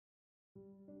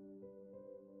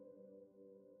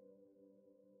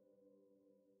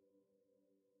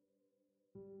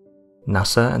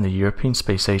NASA and the European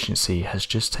Space Agency has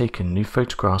just taken new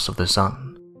photographs of the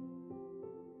Sun.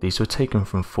 These were taken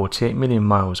from 48 million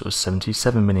miles or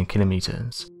 77 million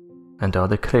kilometers, and are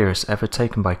the clearest ever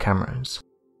taken by cameras.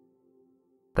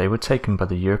 They were taken by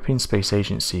the European Space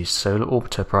Agency's Solar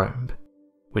Orbiter probe,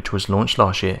 which was launched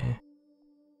last year.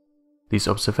 These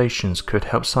observations could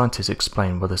help scientists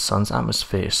explain why the Sun's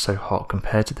atmosphere is so hot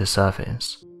compared to the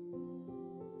surface.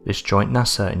 This joint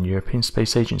NASA and European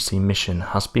Space Agency mission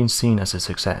has been seen as a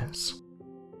success,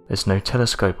 as no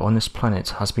telescope on this planet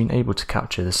has been able to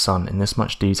capture the Sun in this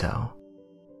much detail.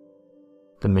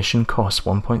 The mission cost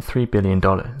 $1.3 billion,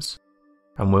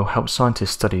 and will help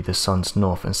scientists study the Sun's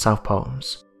north and south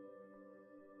poles.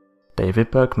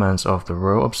 David Bergmans of the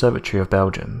Royal Observatory of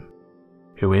Belgium,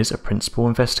 who is a principal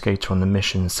investigator on the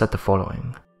mission, said the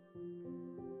following: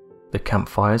 "The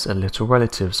campfires are little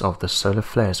relatives of the solar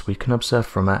flares we can observe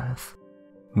from Earth,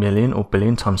 million or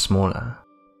billion times smaller.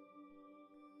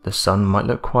 The Sun might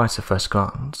look quiet at first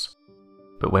glance,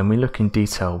 but when we look in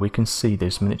detail we can see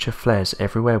those miniature flares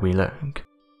everywhere we look."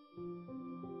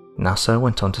 NASA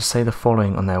went on to say the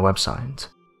following on their website: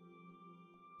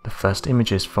 "The first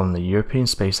images from the European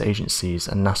Space Agency's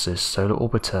and NASA's Solar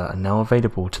Orbiter are now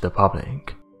available to the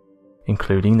public,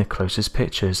 including the closest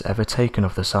pictures ever taken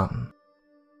of the Sun."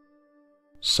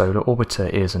 Solar Orbiter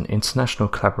is an international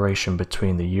collaboration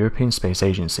between the European Space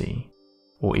Agency,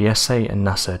 or ESA, and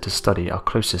NASA to study our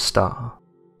closest star,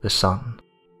 the Sun.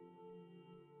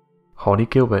 Holly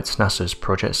Gilbert, NASA's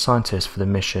project scientist for the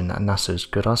mission at NASA's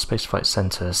Goddard Space Flight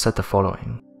Center, said the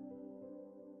following: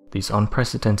 "These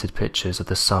unprecedented pictures of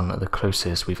the Sun are the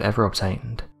closest we've ever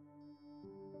obtained.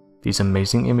 These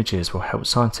amazing images will help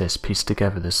scientists piece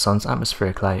together the Sun's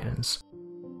atmospheric layers,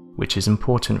 which is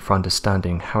important for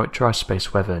understanding how it drives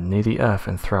space weather near the Earth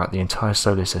and throughout the entire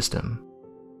solar system."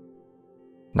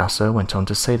 NASA went on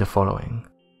to say the following: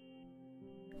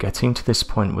 "Getting to this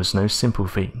point was no simple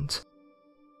feat.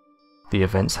 The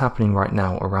events happening right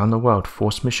now around the world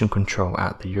forced mission control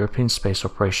at the European Space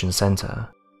Operations Center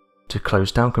to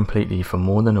close down completely for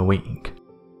more than a week.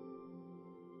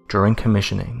 During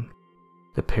commissioning,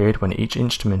 the period when each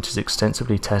instrument is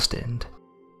extensively tested,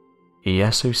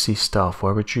 ESOC staff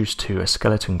were reduced to a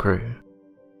skeleton crew.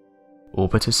 All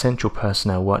but essential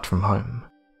personnel worked from home,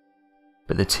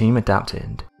 but the team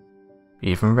adapted,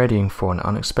 even readying for an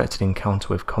unexpected encounter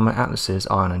with Comet Atlas's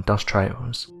iron and dust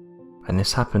trails, and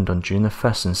this happened on June the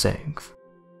 1st and 6th.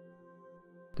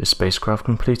 The spacecraft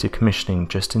completed commissioning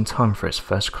just in time for its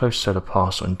first close solar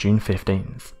pass on June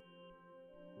 15th.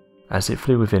 As it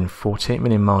flew within 48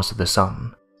 million miles of the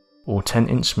Sun, all 10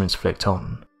 instruments flicked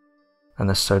on, and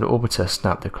the Solar Orbiter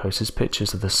snapped the closest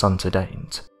pictures of the Sun to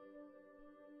date."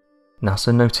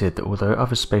 NASA noted that although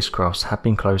other spacecrafts have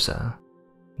been closer,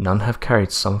 none have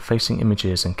carried sun-facing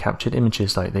images and captured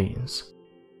images like these.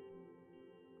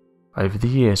 Over the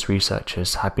years,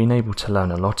 researchers have been able to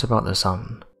learn a lot about the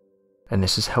Sun, and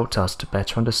this has helped us to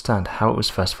better understand how it was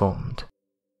first formed,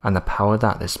 and the power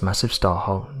that this massive star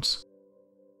holds.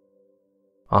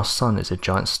 Our Sun is a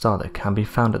giant star that can be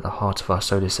found at the heart of our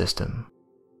solar system.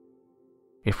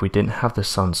 If we didn't have the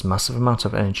Sun's massive amount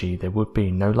of energy, there would be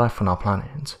no life on our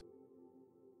planet.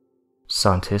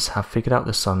 Scientists have figured out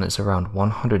the Sun is around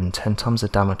 110 times the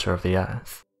diameter of the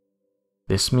Earth.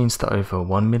 This means that over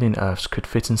 1 million Earths could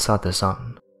fit inside the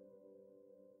Sun.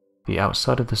 The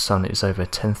outside of the Sun is over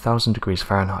 10,000 degrees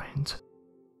Fahrenheit.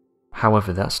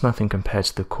 However, that's nothing compared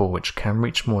to the core, which can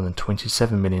reach more than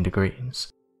 27 million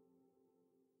degrees.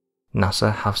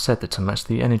 NASA have said that to match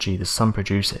the energy the Sun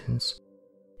produces,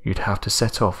 you'd have to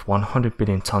set off 100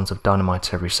 billion tons of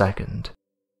dynamite every second.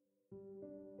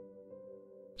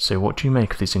 So what do you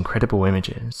make of these incredible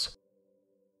images?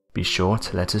 Be sure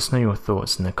to let us know your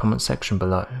thoughts in the comment section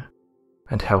below,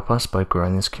 and help us by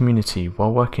growing this community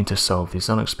while working to solve these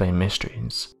unexplained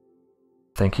mysteries.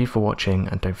 Thank you for watching,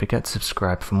 and don't forget to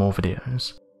subscribe for more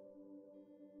videos.